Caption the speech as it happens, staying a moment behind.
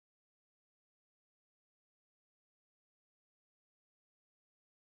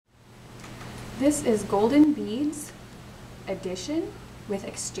This is Golden Beads Addition with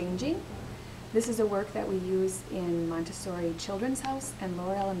Exchanging. This is a work that we use in Montessori Children's House and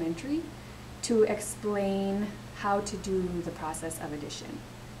Lower Elementary to explain how to do the process of addition.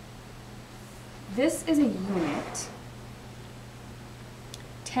 This is a unit.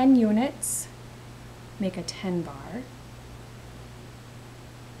 10 units make a 10 bar.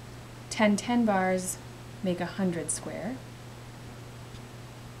 10 10 bars make 100 square.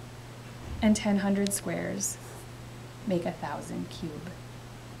 And 10 100 squares make 1,000 cube.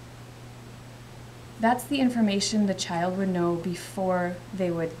 That's the information the child would know before they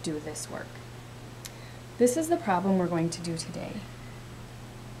would do this work. This is the problem we're going to do today.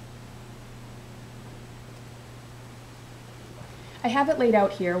 I have it laid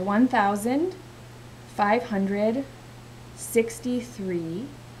out here, 1,563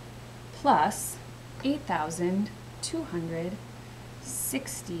 plus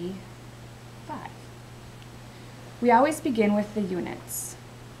 8,265. We always begin with the units.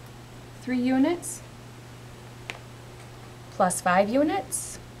 3 units plus 5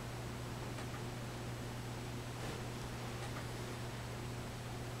 units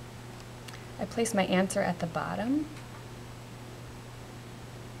I place my answer at the bottom.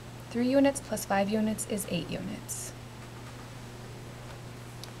 3 units plus 5 units is 8 units.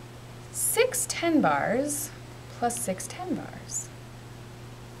 6 10 bars plus 6 10 bars.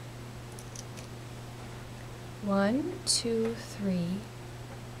 1, 2, 3,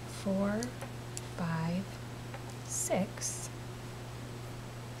 4, 5, 6,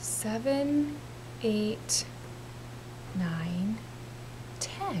 7, 8, 9,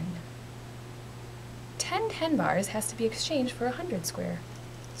 10. 10 10 bars has to be exchanged for 100 square.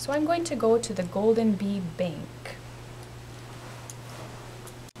 So I'm going to go to the Golden Bead Bank.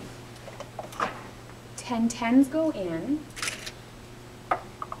 10 10s go in,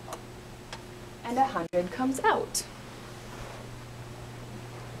 and 100 comes out.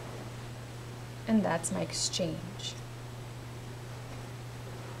 And that's my exchange.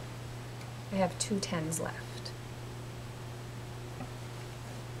 I have 2 10s left.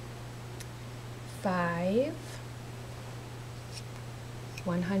 5,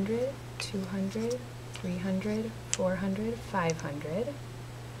 100, 200, 300, 400, 500,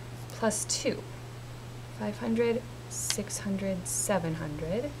 plus 2, 500, 600,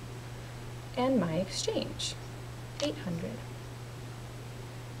 700, and my exchange, 800.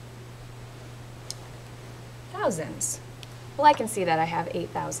 Thousands. Well, I can see that I have 8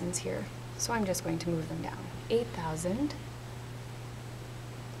 thousands here, so I'm just going to move them down. 8,000,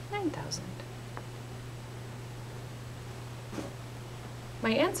 9,000.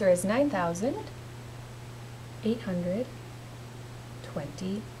 My answer is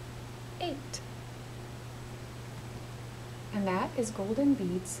 9,828. And that is Golden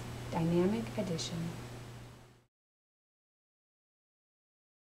Beads Dynamic Addition.